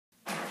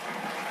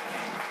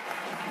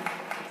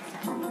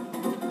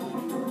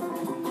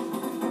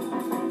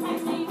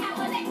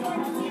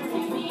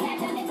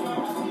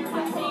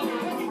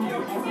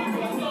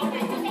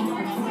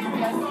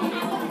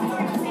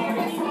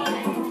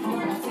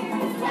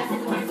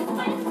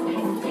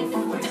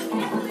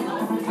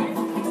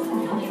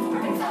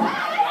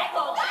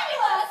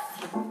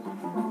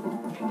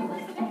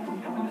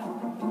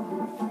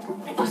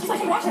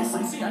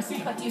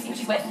Do you see who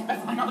she's with?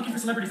 Beth, I'm not looking for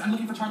celebrities. I'm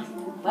looking for Charlie.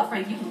 Well,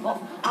 Frank, you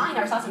people. I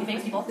never saw so many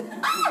famous people. What?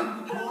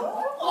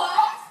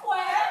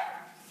 Where?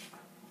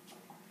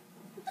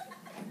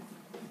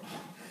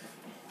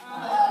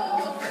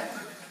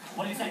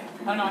 What do you say?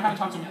 I don't know, I haven't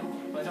talked to him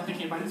yet. But I don't think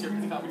he invited us here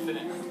because he thought we'd fit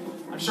in.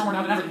 I'm sure more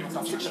now than ever that he wants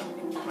to stop shit show.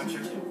 I'm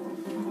sure too.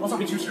 Well, it's not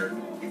be too sure.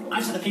 I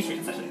just had the pastry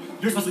concession.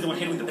 You're supposed to be the one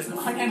handling the business.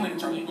 I'm handling it,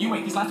 Charlie. You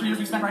wait. These last 3 years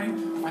we've spent writing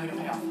are finally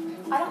gonna pay off.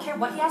 I don't care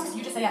what he asks,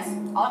 you just say yes.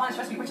 All I want is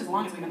for us to be rich as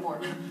long as we can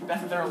afford.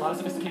 Beth, there are a lot of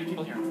sophisticated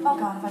people here. Oh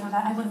God, if I know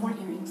that, I would have worn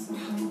earrings.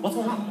 What's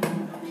going on?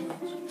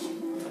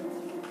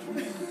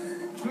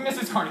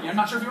 Mrs. Carnegie, I'm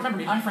not sure if you remember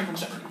me. I'm Franklin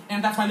Shepard.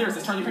 And that's my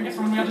lyricist, Charlie Pringus,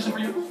 from when we auditioned for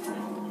you.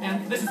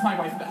 And this is my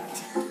wife,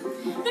 Beth.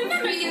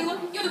 Remember you?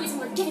 You're the reason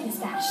we're getting this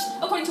bash.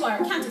 According to our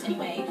accountant,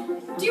 anyway.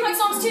 Do you write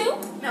songs too?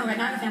 No, right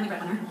now I'm a family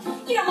breadwinner.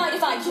 You don't mind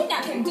if I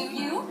kidnap him, do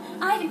you?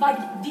 I've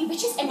invited the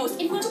richest and most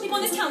influential people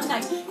in this town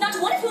tonight, not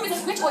one of whom is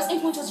as rich or as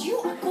influential as you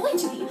are going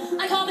to be.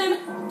 I call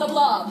them the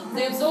Blob.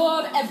 They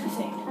absorb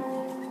everything.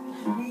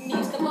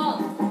 Meet the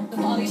Blob. The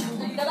body you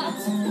read about.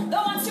 The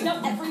wants to know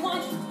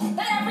everyone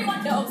that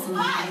everyone knows.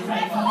 Hi!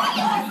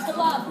 Meet the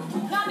Blob.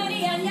 Not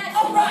many and yet.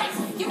 Oh, right!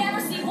 You never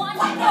see one.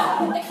 I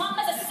know. They come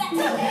as a set.